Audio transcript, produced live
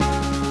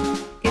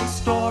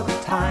story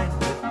time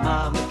with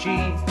Mama G.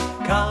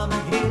 Come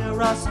and hear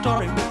a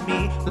story with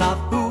me. Love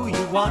who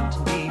you want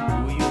and be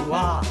who you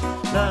are.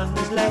 Learn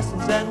these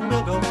lessons and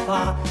we'll go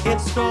far.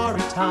 It's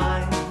story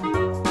time.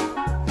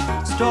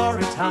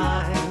 Story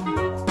time.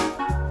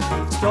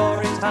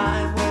 Story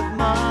time with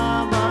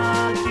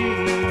Mama G.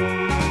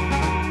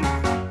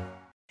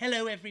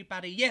 Hello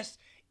everybody. Yes,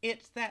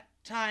 it's that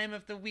time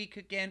of the week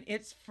again.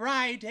 It's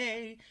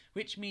Friday,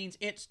 which means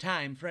it's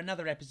time for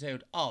another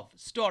episode of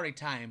Story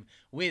Time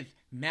with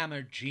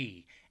Mama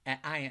G.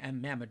 I am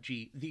Mama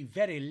G, the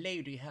very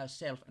lady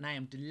herself, and I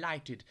am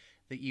delighted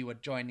that you are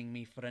joining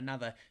me for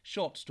another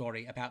short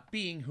story about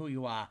being who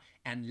you are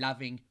and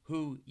loving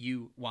who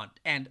you want.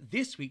 And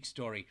this week's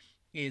story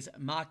is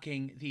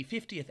marking the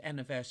 50th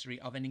anniversary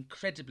of an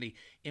incredibly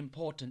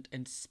important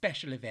and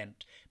special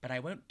event, but I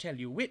won't tell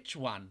you which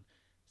one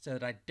so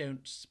that I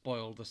don't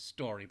spoil the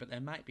story, but there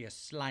might be a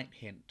slight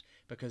hint,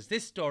 because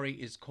this story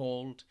is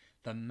called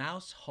the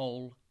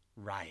Mousehole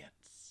Riots.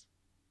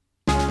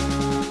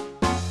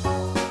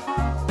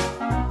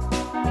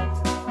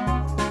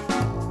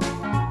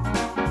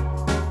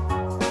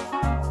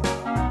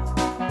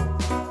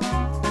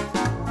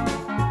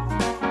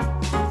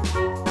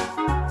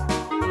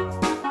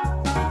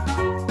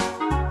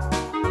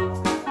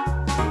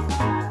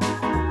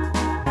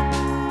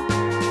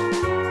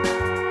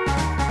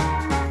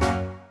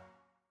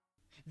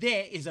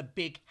 There is a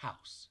big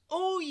house.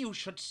 Oh, you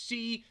should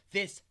see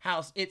this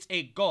house. It's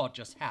a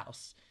gorgeous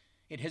house.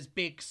 It has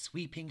big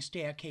sweeping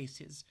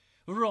staircases,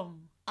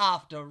 room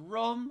after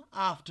room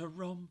after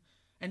room,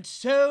 and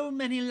so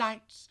many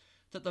lights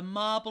that the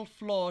marble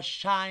floors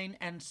shine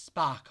and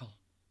sparkle.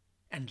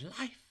 And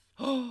life,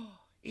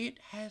 oh, it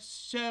has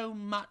so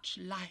much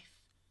life.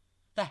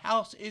 The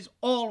house is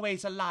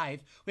always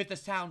alive with the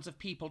sounds of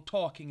people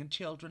talking and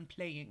children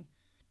playing,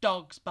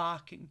 dogs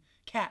barking,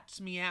 cats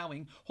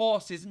meowing,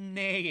 horses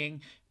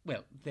neighing.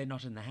 Well, they're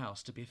not in the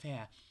house, to be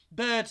fair.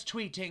 Birds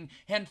tweeting,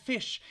 and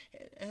fish.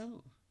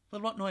 Oh,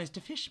 well, what noise do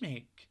fish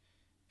make?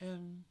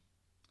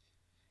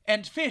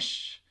 And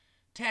fish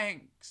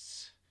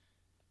tanks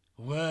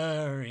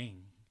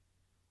whirring.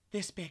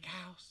 This big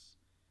house.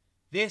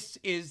 This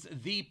is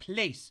the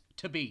place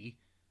to be.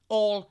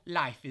 All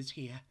life is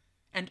here,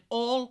 and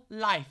all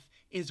life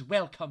is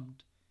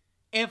welcomed.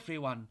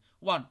 Everyone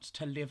wants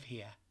to live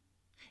here.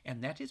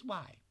 And that is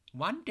why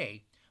one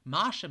day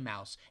Marcia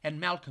Mouse and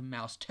Malcolm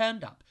Mouse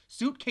turned up,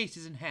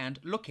 suitcases in hand,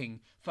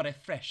 looking for a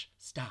fresh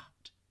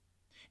start.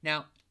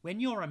 Now, when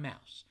you're a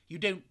mouse, you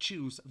don't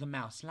choose the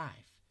mouse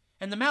life.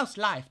 And the mouse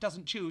life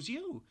doesn't choose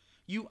you.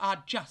 You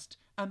are just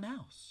a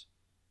mouse.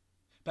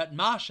 But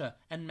Marcia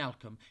and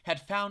Malcolm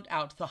had found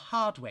out the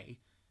hard way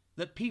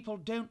that people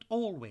don't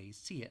always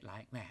see it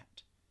like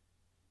that.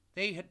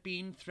 They had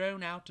been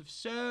thrown out of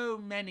so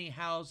many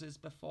houses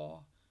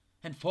before,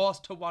 and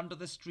forced to wander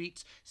the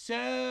streets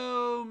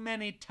so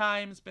many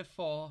times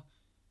before,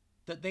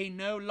 that they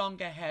no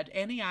longer had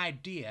any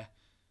idea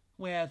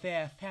where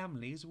their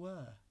families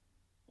were,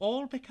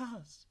 all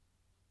because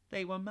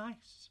they were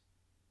mice.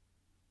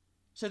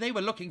 So they were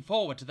looking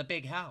forward to the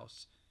big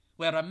house,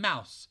 where a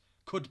mouse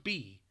could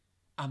be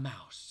a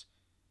mouse.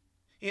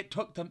 It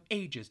took them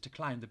ages to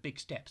climb the big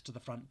steps to the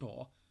front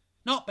door,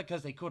 not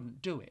because they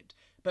couldn't do it,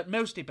 but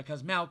mostly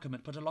because Malcolm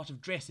had put a lot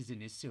of dresses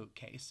in his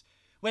suitcase.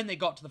 When they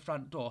got to the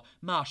front door,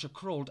 Marcia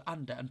crawled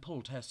under and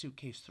pulled her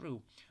suitcase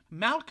through.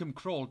 Malcolm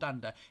crawled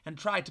under and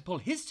tried to pull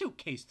his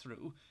suitcase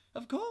through.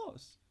 Of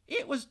course,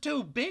 it was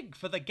too big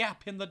for the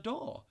gap in the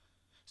door.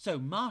 So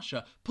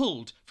Marcia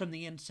pulled from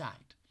the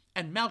inside,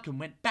 and Malcolm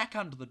went back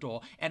under the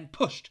door and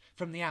pushed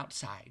from the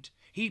outside.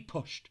 He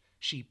pushed,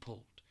 she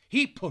pulled.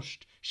 He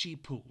pushed, she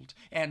pulled.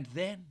 And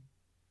then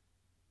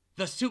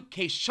the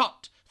suitcase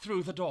shot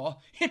through the door,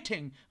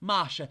 hitting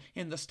Marcia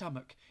in the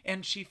stomach,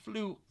 and she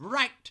flew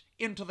right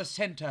into the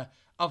centre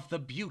of the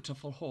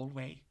beautiful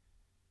hallway.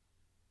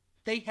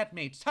 They had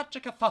made such a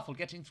kerfuffle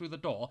getting through the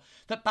door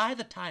that by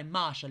the time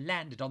Marcia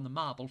landed on the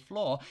marble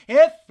floor,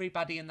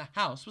 everybody in the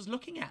house was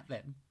looking at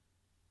them.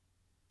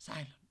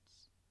 Silence.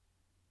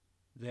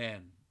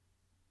 Then,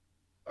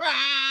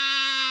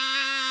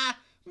 "Rah!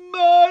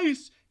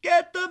 Mice!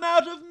 Get them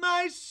out of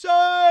my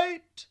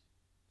sight!"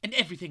 And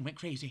everything went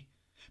crazy.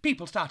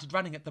 People started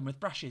running at them with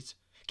brushes.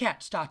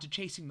 Cats started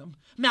chasing them.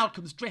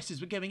 Malcolm's dresses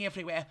were going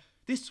everywhere.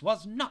 This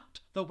was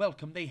not the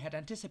welcome they had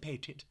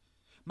anticipated.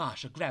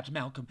 Marcia grabbed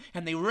Malcolm,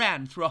 and they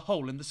ran through a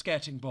hole in the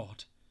skirting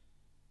board.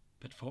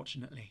 But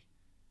fortunately,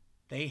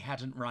 they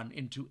hadn't run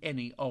into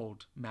any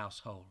old mouse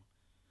hole.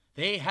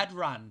 They had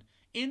run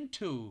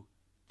into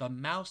the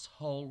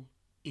Mousehole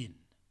Inn.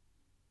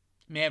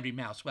 Mary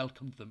Mouse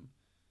welcomed them.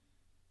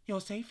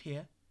 "You're safe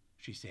here,"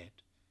 she said,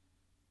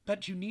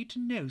 "but you need to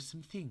know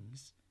some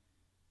things."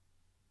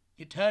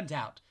 It turned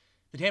out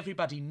that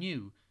everybody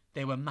knew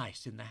there were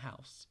mice in the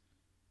house.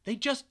 They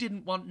just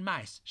didn't want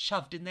mice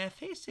shoved in their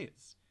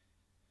faces.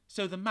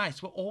 So the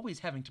mice were always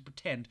having to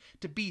pretend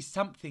to be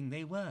something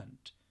they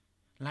weren't,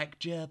 like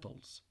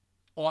gerbils,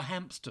 or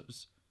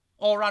hamsters,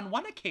 or on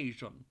one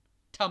occasion,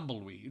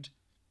 tumbleweed.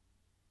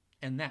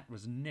 And that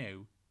was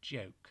no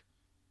joke.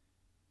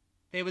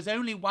 There was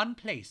only one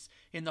place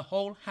in the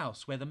whole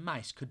house where the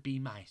mice could be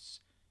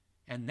mice,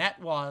 and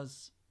that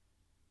was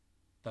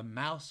the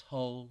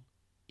Mousehole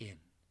Inn.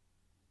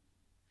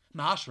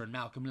 Marcia and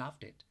Malcolm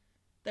loved it.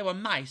 There were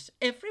mice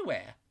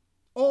everywhere,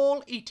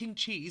 all eating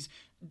cheese.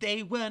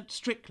 They weren't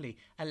strictly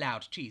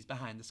allowed cheese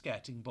behind the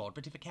skirting board,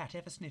 but if a cat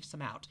ever sniffed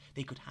some out,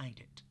 they could hide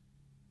it.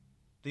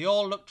 They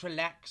all looked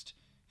relaxed,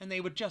 and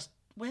they were just,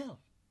 well,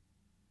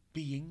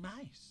 being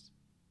mice.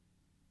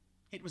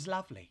 It was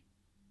lovely.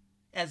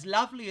 As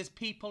lovely as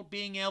people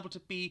being able to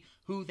be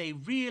who they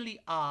really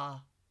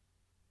are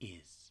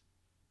is.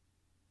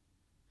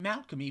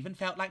 Malcolm even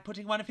felt like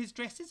putting one of his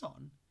dresses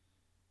on.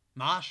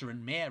 Marcia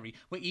and Mary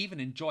were even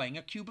enjoying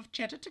a cube of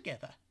cheddar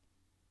together.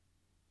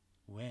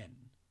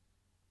 When,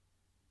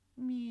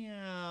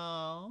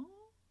 meow,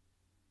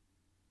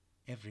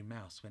 every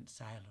mouse went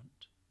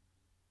silent.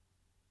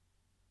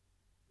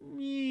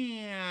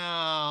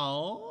 Meow,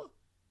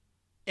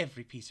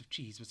 every piece of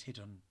cheese was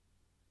hidden.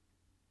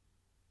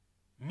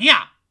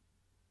 Meow!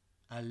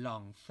 A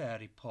long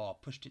furry paw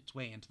pushed its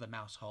way into the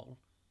mouse hole.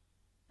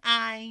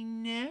 I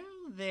know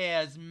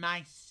there's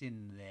mice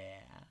in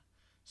there,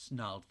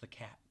 snarled the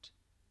cat.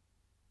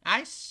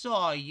 I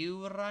saw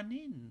you run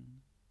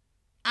in.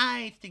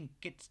 I think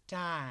it's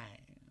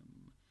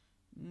time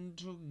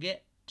to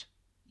get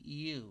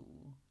you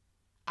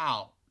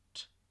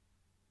out.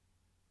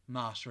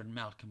 Marcia and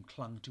Malcolm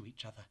clung to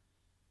each other.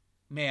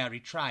 Mary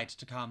tried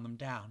to calm them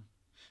down.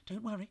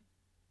 Don't worry,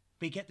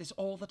 we get this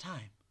all the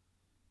time.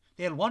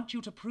 They'll want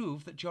you to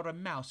prove that you're a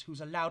mouse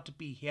who's allowed to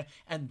be here,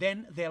 and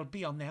then they'll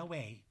be on their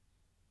way.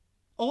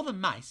 All the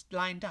mice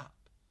lined up.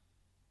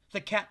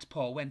 The cat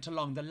paw went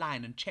along the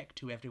line and checked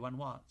who everyone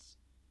was.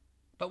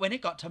 But when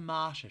it got to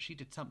Marcia, she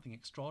did something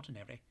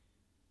extraordinary.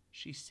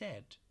 She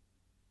said,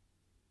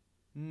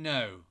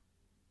 no.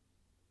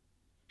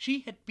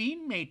 She had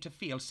been made to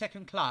feel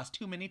second class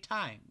too many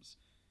times.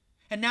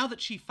 And now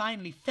that she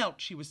finally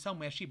felt she was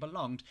somewhere she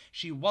belonged,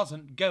 she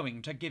wasn't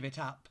going to give it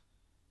up.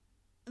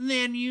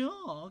 Then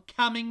you're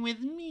coming with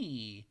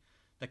me,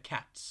 the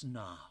cat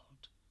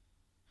snarled.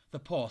 The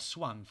paw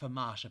swung for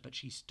Marcia, but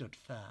she stood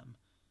firm.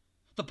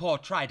 The paw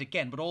tried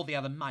again, but all the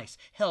other mice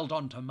held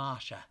on to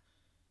Marcia.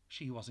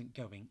 She wasn't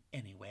going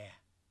anywhere.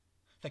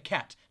 The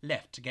cat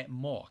left to get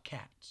more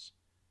cats.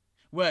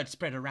 Word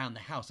spread around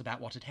the house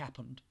about what had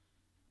happened.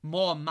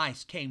 More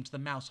mice came to the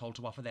mouse hole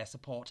to offer their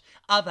support.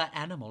 Other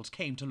animals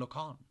came to look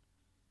on.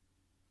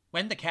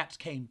 When the cats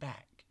came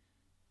back,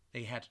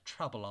 they had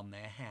trouble on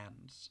their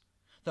hands.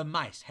 The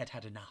mice had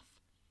had enough.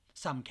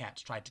 Some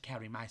cats tried to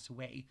carry mice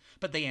away,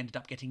 but they ended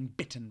up getting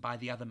bitten by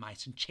the other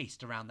mice and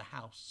chased around the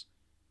house.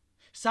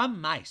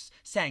 Some mice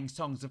sang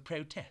songs of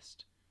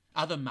protest.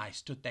 Other mice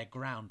stood their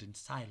ground in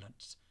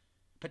silence.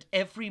 But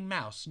every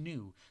mouse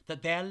knew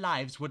that their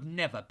lives would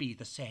never be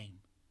the same.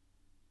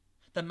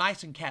 The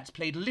mice and cats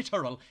played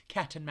literal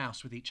cat and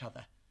mouse with each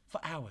other, for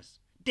hours,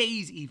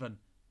 days even.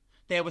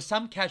 There were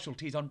some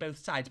casualties on both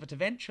sides, but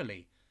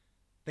eventually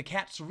the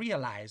cats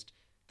realized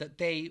that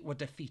they were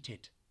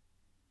defeated.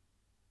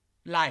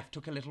 Life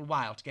took a little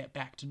while to get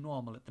back to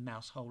normal at the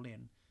Mousehole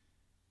Inn.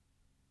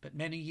 But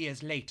many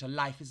years later,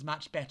 life is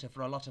much better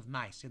for a lot of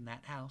mice in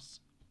that house.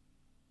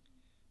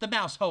 The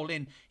Mousehole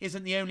Inn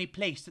isn't the only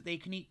place that they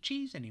can eat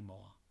cheese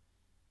anymore.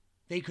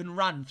 They can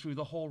run through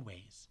the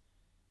hallways,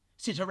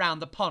 sit around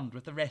the pond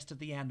with the rest of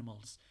the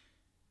animals,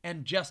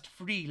 and just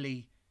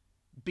freely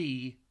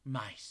be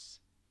mice.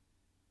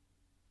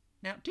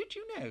 Now, did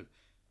you know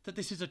that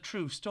this is a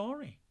true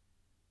story?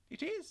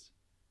 It is.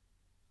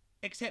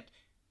 Except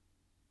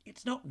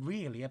it's not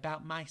really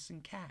about mice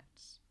and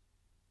cats.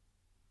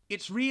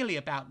 It's really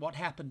about what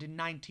happened in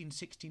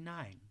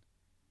 1969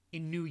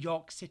 in New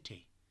York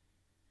City,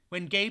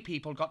 when gay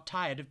people got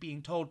tired of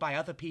being told by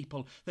other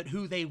people that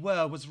who they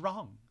were was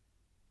wrong.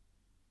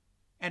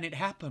 And it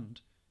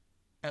happened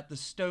at the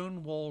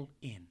Stonewall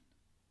Inn.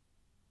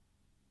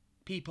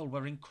 People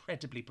were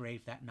incredibly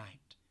brave that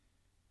night,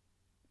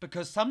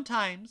 because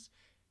sometimes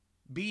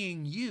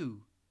being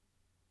you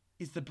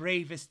is the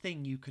bravest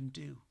thing you can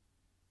do.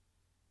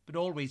 But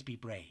always be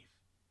brave,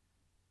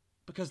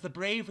 because the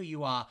braver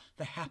you are,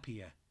 the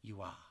happier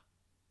you are.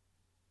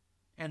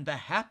 And the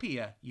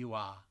happier you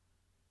are,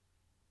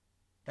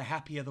 the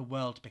happier the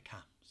world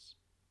becomes.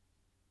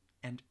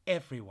 And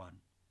everyone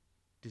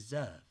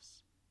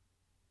deserves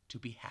to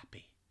be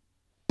happy.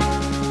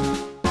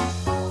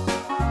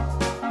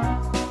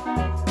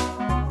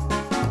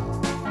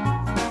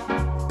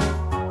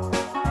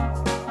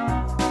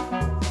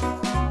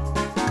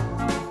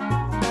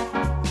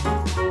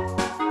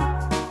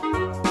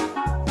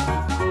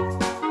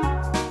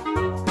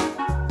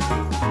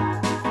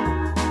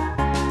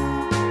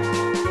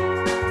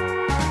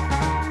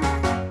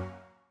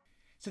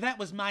 So that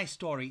was my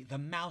story, The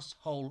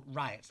Mousehole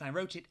Riots. And I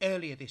wrote it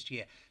earlier this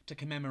year to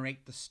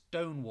commemorate the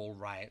Stonewall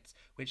Riots,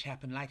 which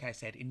happened, like I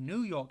said, in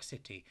New York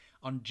City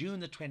on June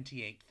the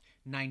 28th,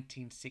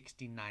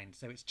 1969.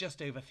 So it's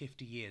just over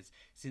 50 years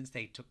since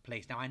they took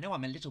place. Now, I know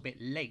I'm a little bit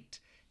late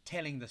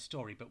telling the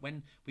story, but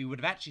when we would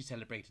have actually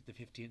celebrated the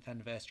 50th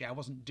anniversary, I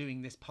wasn't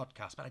doing this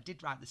podcast, but I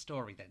did write the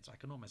story then, so I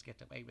can almost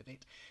get away with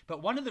it.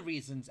 But one of the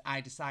reasons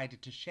I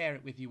decided to share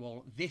it with you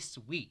all this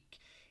week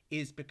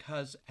is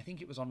because I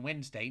think it was on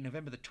Wednesday,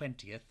 November the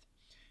 20th,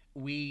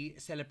 we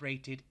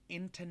celebrated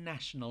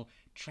International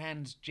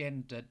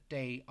Transgender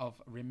Day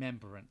of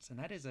Remembrance. And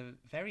that is a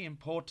very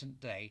important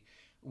day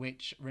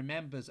which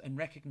remembers and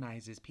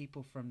recognises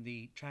people from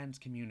the trans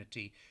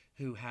community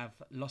who have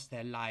lost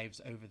their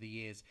lives over the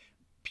years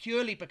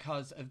purely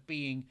because of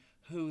being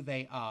who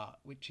they are,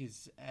 which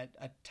is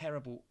a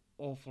terrible,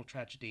 awful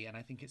tragedy. And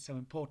I think it's so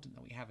important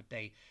that we have a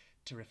day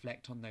to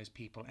reflect on those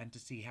people and to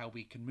see how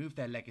we can move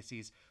their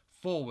legacies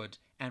forward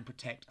and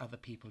protect other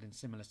people in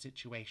similar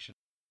situations.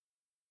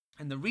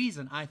 And the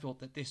reason I thought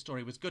that this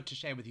story was good to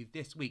share with you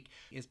this week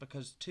is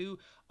because two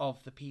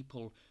of the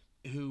people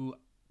who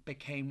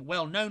became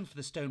well known for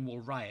the Stonewall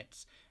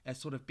Riots as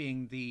sort of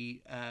being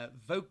the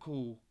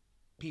vocal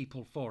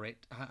people for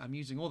it, I'm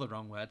using all the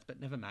wrong words, but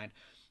never mind,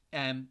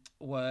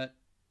 were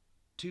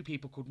two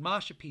people called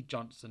Marsha P.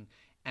 Johnson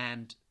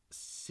and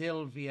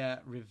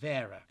Sylvia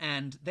Rivera.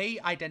 And they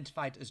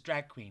identified as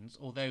drag queens,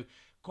 although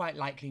quite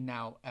likely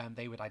now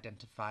they would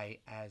identify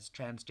as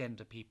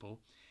transgender people.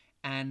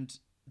 And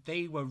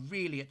they were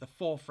really at the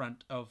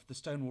forefront of the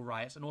Stonewall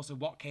Riots and also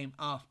what came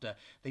after.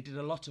 They did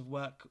a lot of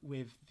work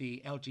with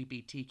the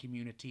LGBT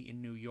community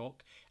in New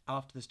York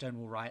after the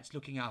Stonewall Riots,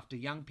 looking after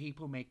young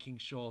people, making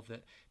sure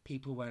that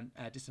people weren't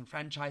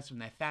disenfranchised from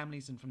their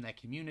families and from their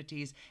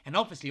communities. And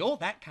obviously all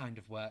that kind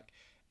of work,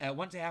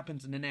 once it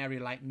happens in an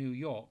area like New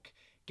York,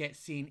 gets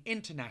seen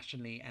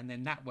internationally, and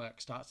then that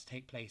work starts to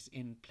take place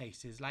in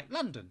places like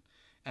London,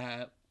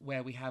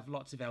 where we have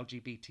lots of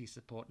LGBT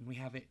support, and we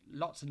have it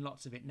lots and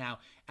lots of it now.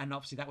 And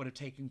obviously that would have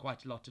taken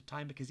quite a lot of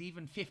time, because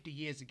even 50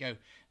 years ago,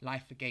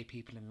 life for gay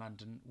people in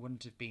London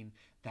wouldn't have been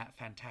that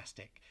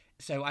fantastic.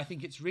 So I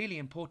think it's really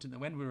important that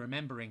when we're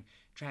remembering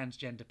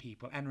transgender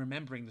people and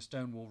remembering the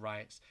Stonewall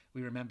Riots,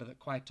 we remember that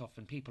quite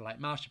often people like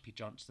Marsha P.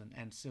 Johnson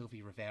and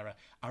Sylvia Rivera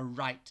are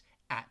right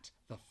at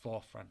the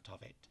forefront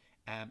of it.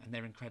 And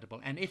they're incredible.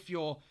 And if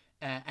you're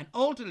an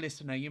older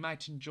listener, you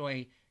might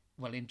enjoy,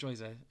 well,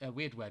 enjoy's a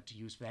weird word to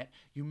use for that.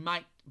 You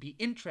might be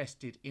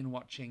interested in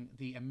watching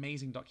the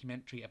amazing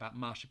documentary about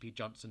Marsha P.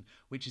 Johnson,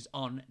 which is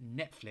on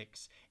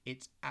Netflix.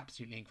 It's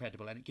absolutely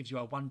incredible, and it gives you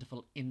a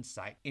wonderful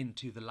insight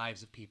into the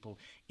lives of people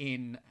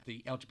in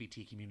the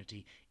LGBT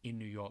community in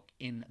New York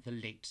in the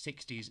late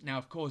 60s. Now,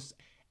 of course,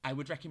 I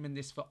would recommend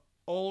this for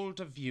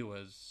older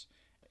viewers.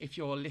 If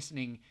you're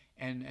listening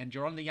and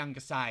you're on the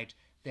younger side,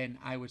 then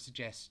I would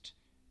suggest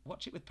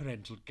watch it with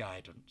parental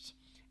guidance.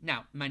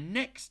 Now, my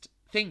next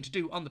thing to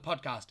do on the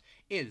podcast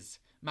is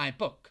my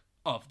book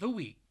of the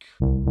week.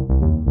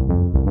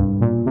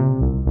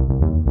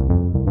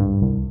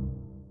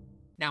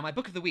 Now, my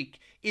book of the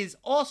week is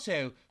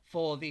also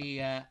for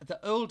the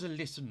older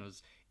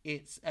listeners.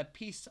 It's a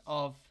piece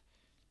of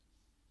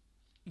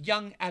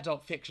young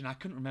adult fiction. I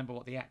couldn't remember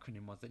what the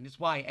acronym was, and it's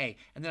YA,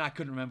 and then I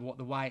couldn't remember what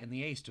the Y and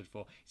the A stood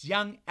for. It's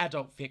young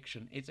adult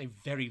fiction. It's a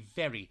very,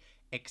 very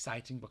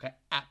exciting book. I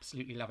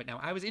absolutely love it. Now,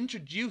 I was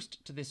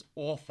introduced to this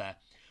author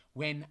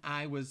when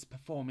I was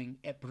performing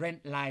at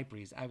Brent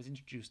Libraries. I was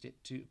introduced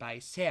to by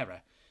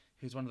Sarah,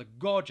 who's one of the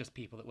gorgeous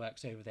people that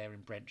works over there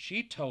in Brent.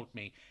 She told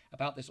me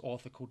about this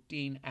author called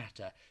Dean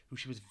Atter, who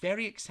she was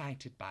very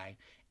excited by,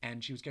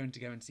 and she was going to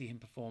go and see him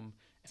perform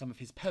some of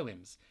his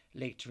poems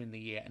later in the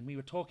year. And we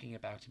were talking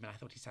about him, and I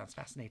thought he sounds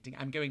fascinating.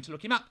 I'm going to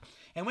look him up.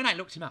 And when I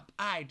looked him up,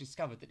 I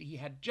discovered that he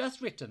had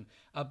just written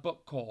a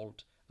book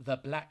called The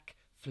Black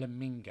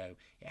Flamingo.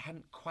 It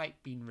hadn't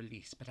quite been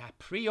released, but I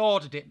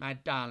pre-ordered it, my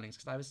darlings,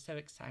 because I was so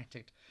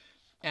excited.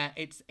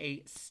 It's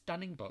a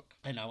stunning book.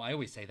 I know, I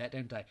always say that,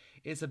 don't I?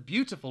 It's a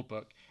beautiful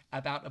book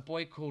about a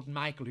boy called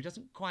Michael who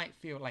doesn't quite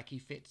feel like he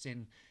fits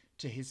in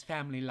to his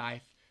family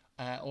life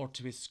or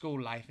to his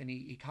school life, and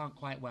he can't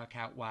quite work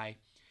out why.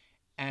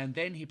 And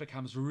then he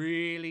becomes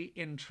really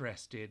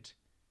interested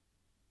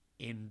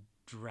in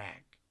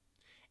drag.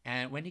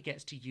 And when he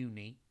gets to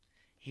uni,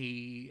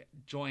 he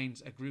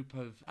joins a group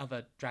of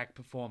other drag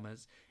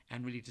performers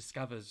and really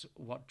discovers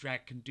what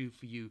drag can do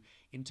for you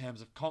in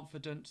terms of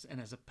confidence and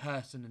as a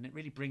person, and it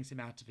really brings him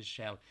out of his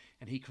shell,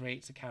 and he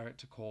creates a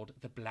character called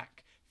the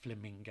Black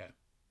Flamingo.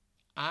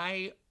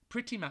 I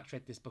pretty much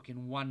read this book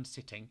in one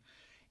sitting.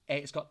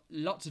 It's got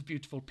lots of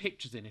beautiful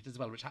pictures in it as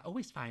well, which I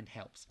always find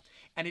helps.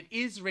 And it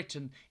is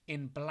written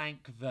in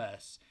blank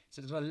verse,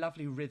 so there's a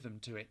lovely rhythm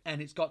to it,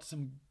 and it's got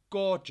some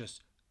gorgeous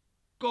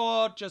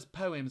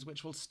poems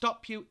which will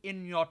stop you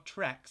in your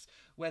tracks,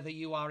 whether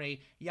you are a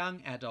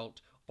young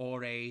adult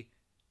or a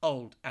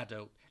old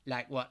adult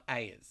like what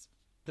I is.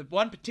 The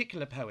one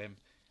particular poem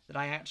that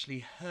I actually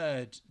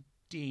heard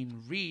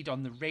Dean read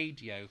on the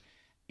radio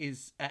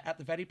is at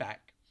the very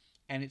back,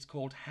 and it's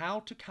called How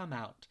to Come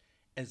Out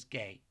as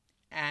Gay.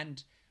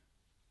 And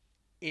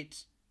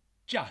it's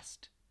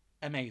just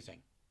amazing.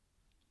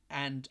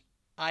 And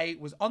I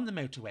was on the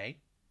motorway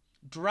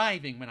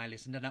driving when I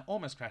listened, and I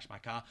almost crashed my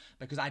car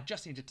because I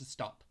just needed to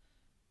stop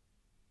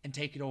and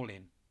take it all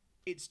in.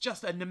 It's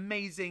just an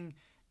amazing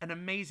an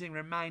amazing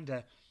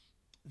reminder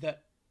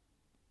that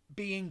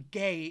being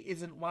gay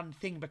isn't one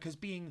thing, because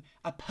being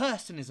a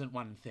person isn't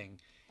one thing.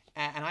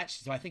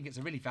 So I think it's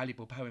a really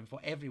valuable poem for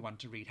everyone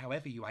to read,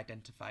 however you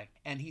identify.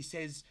 And he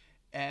says,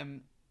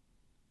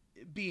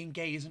 being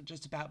gay isn't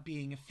just about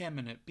being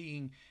effeminate.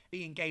 Being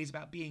gay is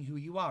about being who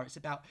you are. It's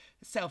about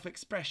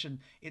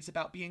self-expression. It's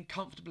about being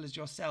comfortable as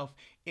yourself.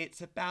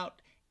 It's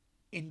about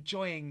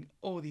enjoying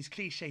all these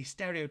cliche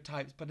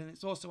stereotypes, but then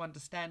it's also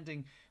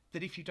understanding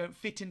that if you don't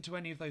fit into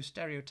any of those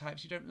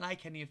stereotypes, you don't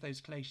like any of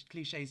those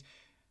cliches,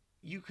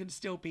 you can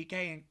still be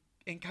gay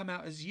and come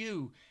out as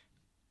you.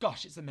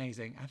 Gosh, it's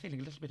amazing. I'm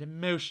feeling a little bit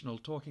emotional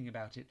talking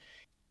about it.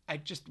 I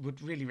just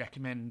would really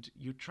recommend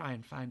you try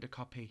and find a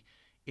copy.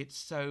 It's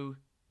so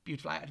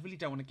beautiful. I really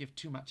don't want to give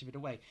too much of it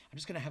away. I'm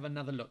just going to have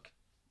another look.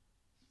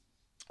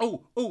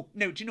 Oh,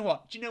 no, do you know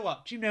what?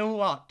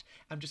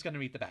 I'm just going to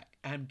read the back.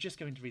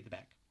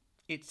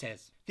 It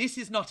says, "This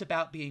is not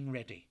about being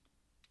ready.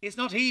 It's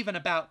not even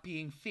about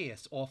being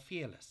fierce or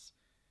fearless.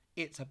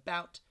 It's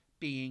about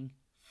being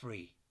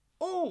free."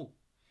 Oh,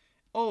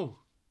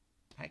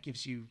 that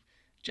gives you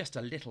just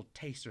a little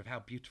taster of how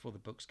beautiful the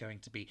book's going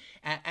to be.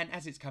 And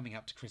as it's coming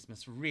up to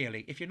Christmas,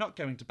 really, if you're not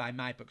going to buy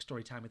my book,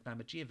 Storytime with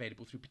Mama G,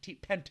 available through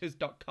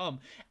petitepantos.com,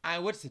 I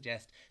would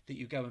suggest that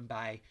you go and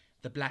buy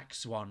The Black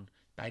Swan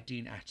by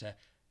Dean Atter,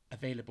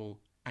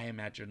 available, I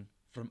imagine,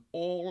 from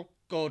all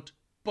good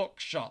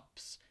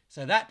bookshops.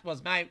 So that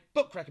was my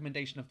book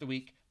recommendation of the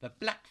week, The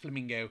Black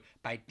Flamingo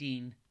by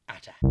Dean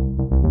Atter.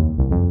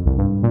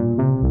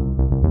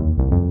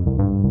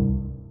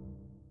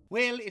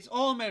 Well, it's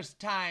almost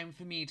time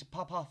for me to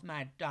pop off,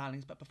 my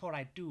darlings, but before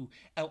I do,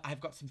 I've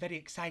got some very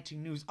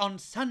exciting news. On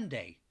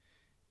Sunday,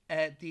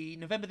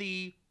 November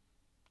the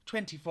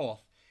 24th,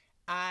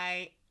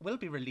 I will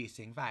be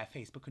releasing via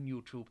Facebook and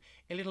YouTube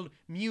a little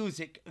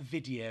music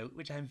video,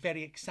 which I'm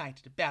very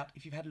excited about.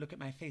 If you've had a look at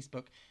my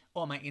Facebook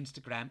or my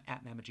Instagram,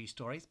 at Mama G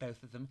Stories,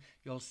 both of them,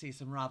 you'll see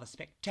some rather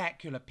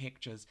spectacular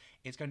pictures.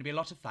 It's going to be a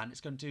lot of fun.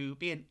 It's going to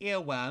be an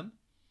earworm,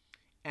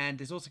 and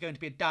there's also going to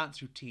be a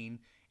dance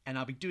routine, and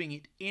I'll be doing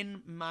it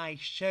in my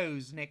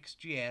shows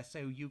next year, so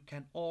you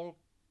can all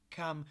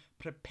come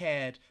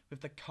prepared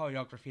with the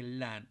choreography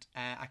learnt.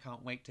 I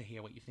can't wait to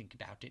hear what you think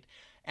about it.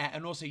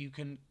 And also you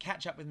can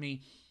catch up with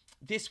me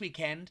this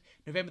weekend,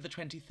 November the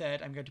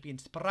 23rd. I'm going to be in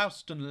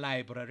Sprowston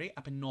Library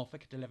up in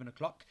Norfolk at 11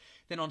 o'clock.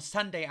 Then on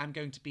Sunday, I'm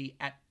going to be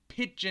at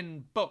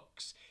Pigeon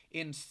Books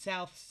in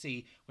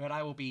Southsea, where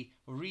I will be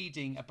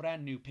reading a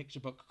brand new picture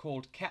book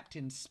called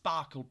Captain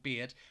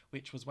Sparklebeard,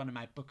 which was one of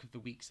my book of the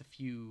weeks a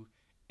few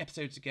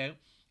episodes ago.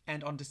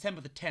 And on December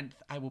the 10th,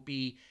 I will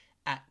be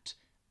at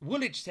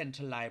Woolwich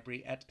Centre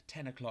Library at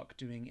 10 o'clock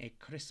doing a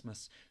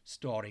Christmas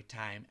story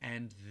time.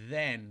 And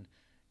then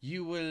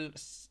you will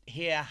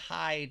hear,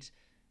 hide,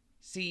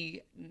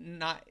 see,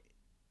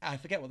 I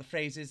forget what the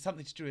phrase is,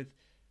 something to do with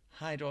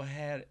hide or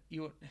hair.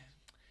 You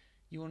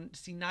will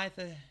see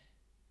neither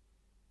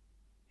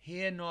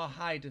hear nor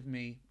hide of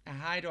me.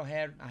 Hide or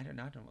hair, I don't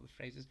know what the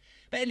phrase is.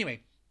 But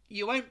anyway,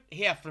 you won't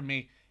hear from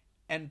me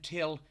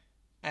until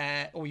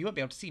or you won't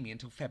be able to see me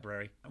until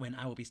February, when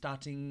I will be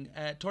starting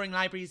touring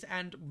libraries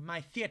and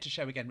my theatre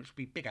show again, which will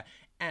be bigger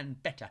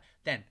and better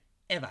than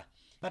ever.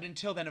 But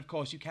until then, of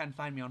course, you can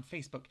find me on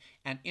Facebook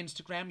and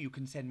Instagram. You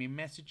can send me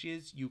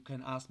messages. You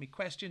can ask me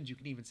questions. You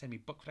can even send me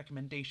book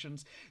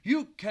recommendations.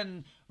 You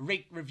can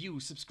rate, review,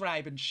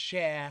 subscribe, and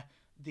share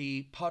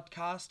the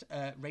podcast.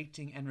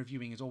 Rating and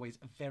reviewing is always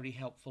very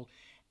helpful.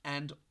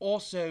 And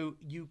also,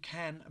 you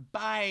can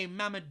buy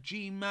Mama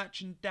G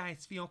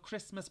merchandise for your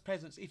Christmas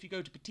presents. If you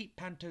go to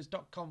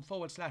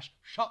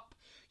petitepantos.com/shop,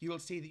 you will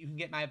see that you can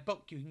get my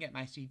book, you can get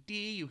my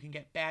CD, you can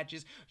get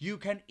badges, you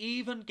can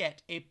even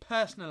get a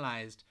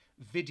personalised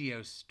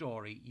video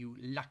story, you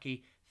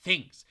lucky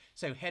things.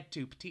 So head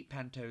to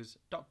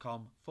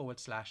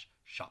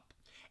petitepantos.com/shop.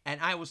 And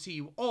I will see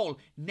you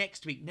all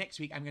next week. Next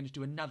week, I'm going to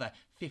do another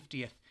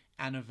 50th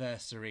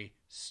anniversary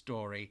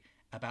story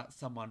about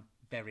someone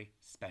very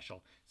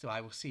special. So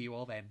I will see you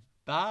all then.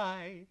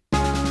 Bye.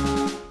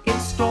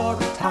 It's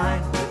story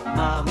time with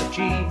Mama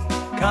G.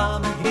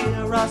 Come and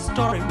hear a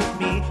story with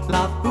me.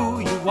 Love who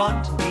you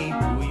want to be,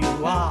 who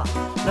you are.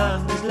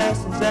 Learn these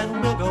lessons and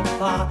we'll go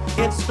far.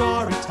 It's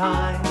story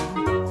time.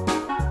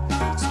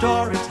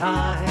 Story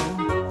time.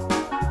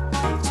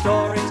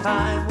 Story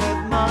time.